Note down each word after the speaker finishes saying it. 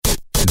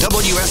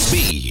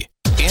WSB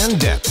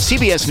In-Depth.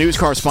 CBS News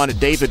correspondent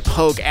David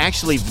Pogue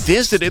actually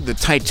visited the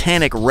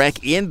Titanic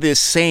wreck in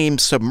this same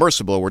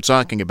submersible we're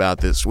talking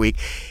about this week.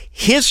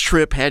 His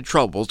trip had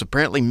troubles.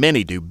 Apparently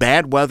many do.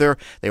 Bad weather.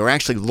 They were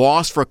actually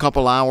lost for a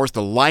couple hours.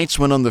 The lights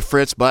went on the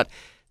fritz, but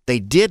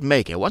they did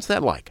make it. What's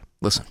that like?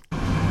 Listen.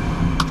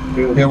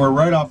 Yeah, we're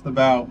right off the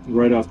bow.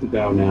 Right off the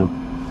bow now.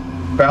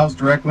 Bow's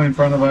directly in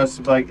front of us,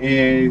 like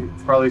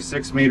probably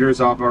 6 meters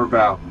off our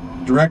bow.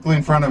 Directly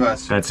in front of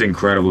us. That's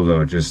incredible,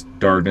 though. Just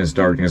darkness,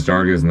 darkness,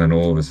 darkness, and then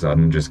all of a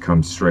sudden just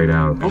comes straight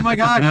out. Oh my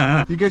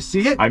gosh! You guys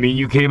see it? I mean,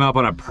 you came up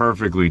on it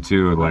perfectly,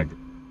 too. Like,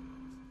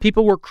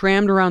 people were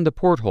crammed around the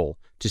porthole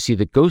to see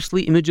the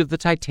ghostly image of the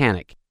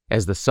Titanic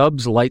as the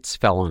sub's lights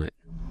fell on it.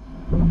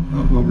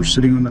 Well, we're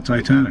sitting on the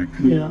Titanic.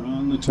 Yeah,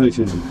 on the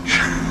Titanic.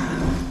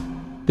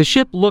 The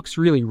ship looks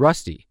really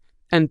rusty,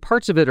 and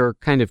parts of it are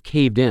kind of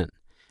caved in.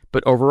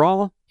 But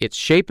overall, its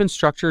shape and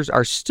structures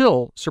are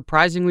still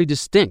surprisingly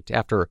distinct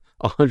after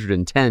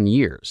 110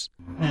 years.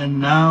 And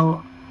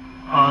now,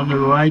 on the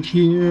right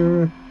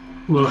here,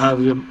 we'll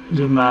have the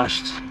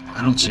mast.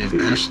 I don't see a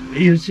mast.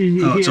 You see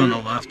here, it's on the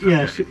left.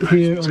 Yes, Okay.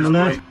 here on the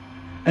left. Right.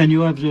 And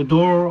you have the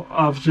door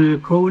of the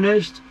crow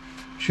nest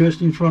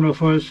just in front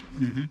of us.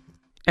 Mm-hmm.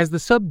 As the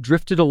sub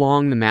drifted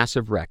along the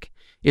massive wreck,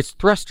 its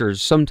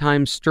thrusters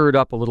sometimes stirred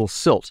up a little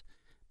silt,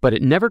 but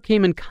it never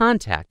came in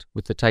contact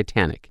with the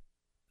Titanic.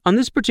 On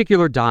this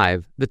particular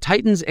dive, the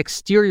Titan's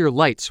exterior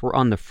lights were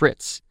on the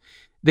fritz.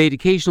 They'd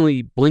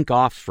occasionally blink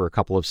off for a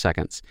couple of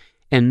seconds.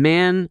 And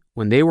man,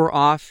 when they were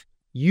off,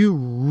 you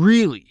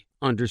really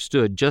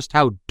understood just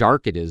how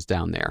dark it is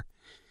down there.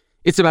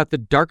 It's about the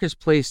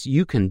darkest place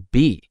you can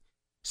be.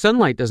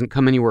 Sunlight doesn't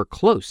come anywhere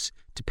close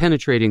to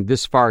penetrating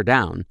this far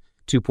down,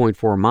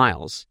 2.4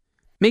 miles.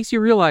 Makes you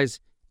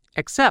realize,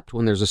 except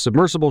when there's a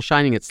submersible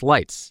shining its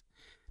lights,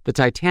 the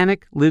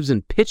Titanic lives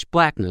in pitch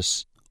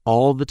blackness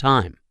all the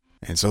time.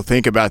 And so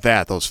think about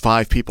that. Those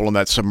 5 people in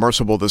that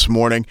submersible this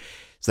morning.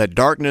 Is that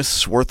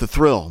darkness worth the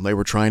thrill they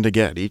were trying to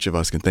get? Each of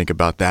us can think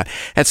about that.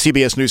 That's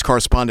CBS News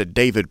correspondent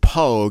David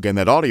Pogue, and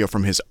that audio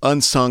from his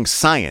Unsung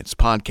Science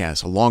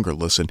podcast, a longer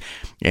listen,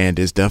 and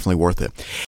is definitely worth it.